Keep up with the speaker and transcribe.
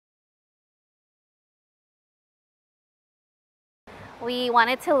We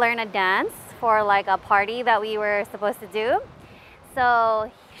wanted to learn a dance for like a party that we were supposed to do.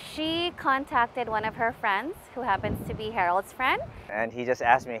 So she contacted one of her friends who happens to be Harold's friend. And he just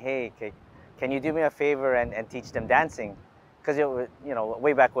asked me, hey, can you do me a favor and teach them dancing? Because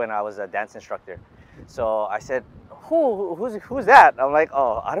way back when I was a dance instructor. So I said, who's that? I'm like,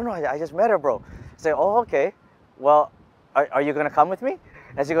 oh, I don't know, I just met her, bro. I said, oh, okay. Well, are you gonna come with me?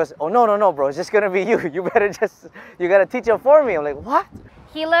 And she goes, oh, no, bro, it's just gonna be you. You gotta teach them for me. I'm like, what?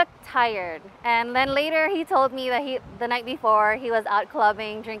 He looked tired, and then later he told me that the night before he was out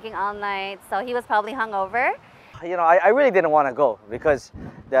clubbing, drinking all night, so he was probably hungover. I really didn't want to go because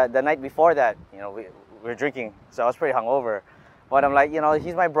the night before that, we were drinking, so I was pretty hungover. But I'm like,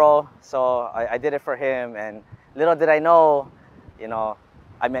 he's my bro, so I did it for him. And little did I know,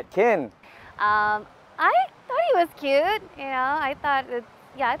 I met Kin. I thought he was cute. I thought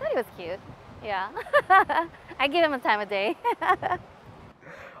he was cute. Yeah, I give him a time of day.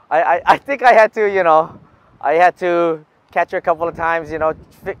 I think I had to, I had to catch her a couple of times,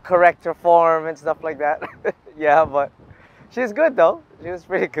 correct her form and stuff like that. Yeah, but she's good though. She was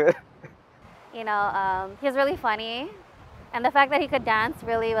pretty good. He was really funny. And the fact that he could dance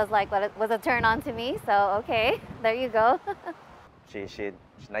really was was a turn on to me. So, okay, there you go. She's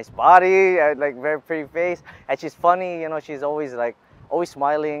nice body, like very pretty face. And she's funny, she's always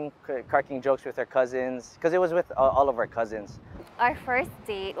smiling, cracking jokes with her cousins. Because it was with all of our cousins. Our first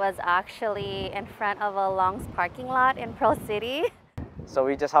date was actually in front of a Long's parking lot in Pearl City. So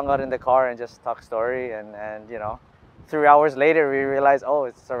we just hung out in the car and just talked story, and 3 hours later we realized, oh,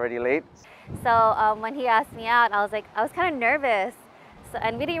 it's already late. So when he asked me out, I was kind of nervous. So,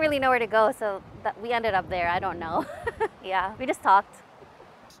 and we didn't really know where to go, so we ended up there. I don't know. Yeah, we just talked.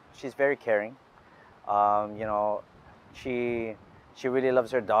 She's very caring. She really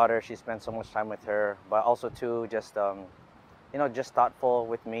loves her daughter. She spends so much time with her, but also too just just thoughtful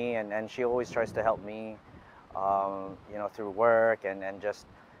with me, and she always tries to help me, through work and just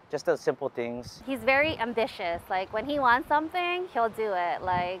the simple things. He's very ambitious. Like when he wants something, he'll do it.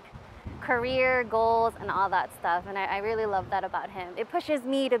 Like career goals and all that stuff. And I really love that about him. It pushes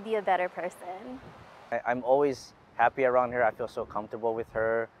me to be a better person. I'm always happy around her. I feel so comfortable with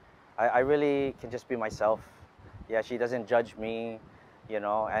her. I really can just be myself. Yeah, she doesn't judge me,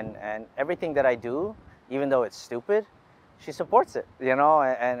 and everything that I do, even though it's stupid, she supports it, and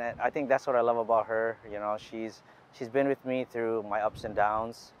I think that's what I love about her. She's been with me through my ups and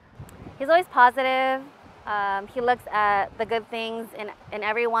downs. He's always positive. He looks at the good things in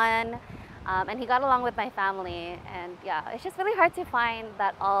everyone, and he got along with my family. And yeah, it's just really hard to find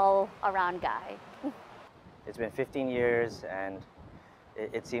that all-around guy. It's been 15 years, and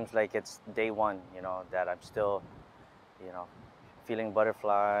it seems like it's day one, that I'm still, feeling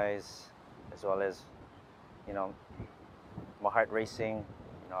butterflies, as well as, my heart racing.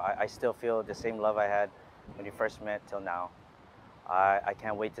 I still feel the same love I had when we first met till now. I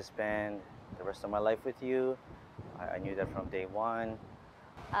can't wait to spend the rest of my life with you. I knew that from day one.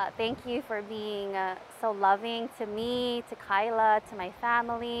 Thank you for being so loving to me, to Kyla, to my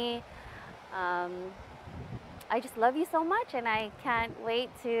family. I just love you so much, and I can't wait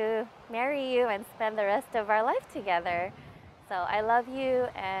to marry you and spend the rest of our life together. So I love you,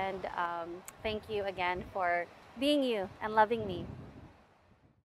 and thank you again for being you and loving me.